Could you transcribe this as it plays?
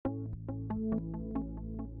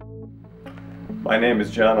My name is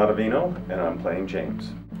John Ottavino, and I'm playing James.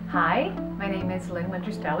 Hi, my name is Lynn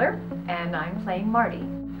Wintersteller, and I'm playing Marty.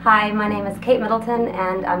 Hi, my name is Kate Middleton,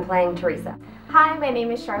 and I'm playing Teresa. Hi, my name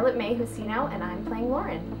is Charlotte May Husino, and I'm playing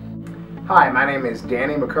Lauren. Hi, my name is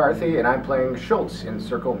Danny McCarthy, and I'm playing Schultz in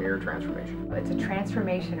Circle Mirror Transformation. It's a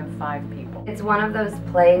transformation of 5 people. It's one of those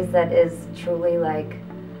plays that is truly like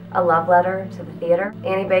a love letter to the theater.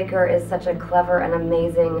 Annie Baker is such a clever and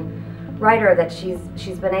amazing writer that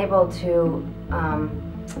she's been able to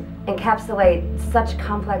encapsulate such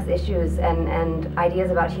complex issues and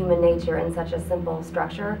ideas about human nature in such a simple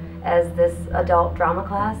structure as this adult drama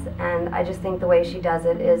class, and I just think the way she does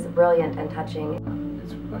it is brilliant and touching.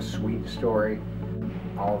 It's a sweet story.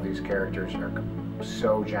 All of these characters are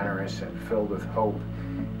so generous and filled with hope,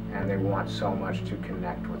 and they want so much to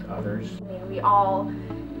connect with others. I mean, we all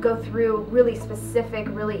go through really specific,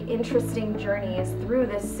 really interesting journeys through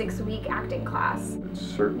this 6-week acting class. It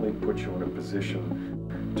certainly puts you in a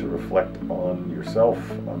position to reflect on yourself,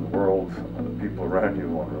 on the world, on the people around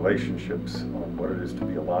you, on relationships, on what it is to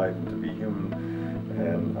be alive and to be human,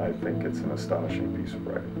 and I think it's an astonishing piece of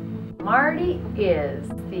writing. Marty is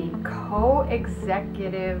the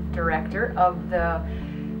co-executive director of the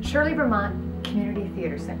Shirley, Vermont Community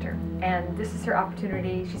Theater Center, and this is her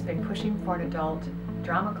opportunity. She's been pushing for an adult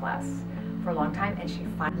drama class for a long time, and she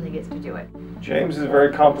finally gets to do it. James is a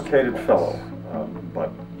very complicated fellow,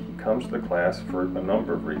 but he comes to the class for a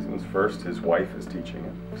number of reasons. First, his wife is teaching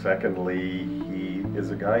him. Secondly, he is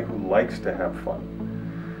a guy who likes to have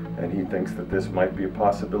fun, and he thinks that this might be a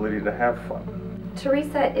possibility to have fun.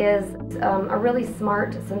 Teresa is a really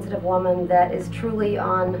smart, sensitive woman that is truly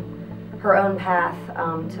on her own path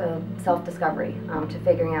to self-discovery, to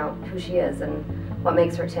figuring out who she is and what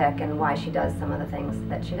makes her tick and why she does some of the things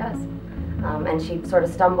that she does. And she sort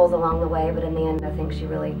of stumbles along the way, but in the end I think she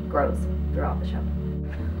really grows throughout the show.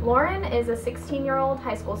 Lauren is a 16-year-old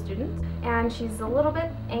high school student, and she's a little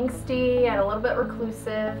bit angsty and a little bit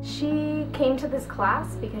reclusive. She came to this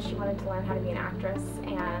class because she wanted to learn how to be an actress,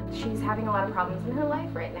 and she's having a lot of problems in her life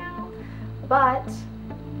right now. But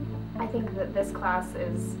I think that this class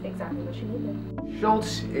is exactly what she needed.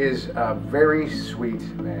 Schultz is a very sweet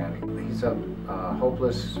man. He's a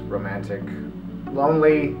hopeless, romantic,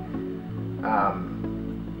 lonely,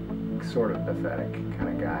 sort of pathetic kind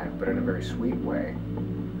of guy, but in a very sweet way,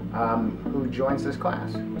 who joins this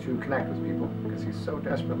class to connect with people because he's so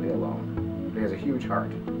desperately alone. But he has a huge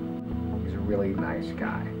heart. He's a really nice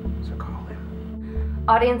guy, so call him.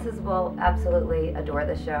 Audiences will absolutely adore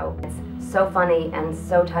the show. It's so funny and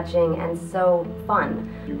so touching and so fun.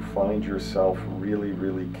 You find yourself really,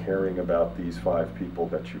 really caring about these 5 people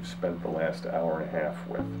that you've spent the last hour and a half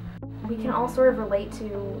with. We can all sort of relate to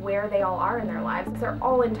where they all are in their lives. They're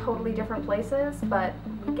all in totally different places, but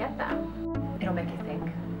we get them. It'll make you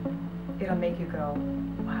think. It'll make you go,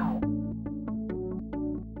 wow.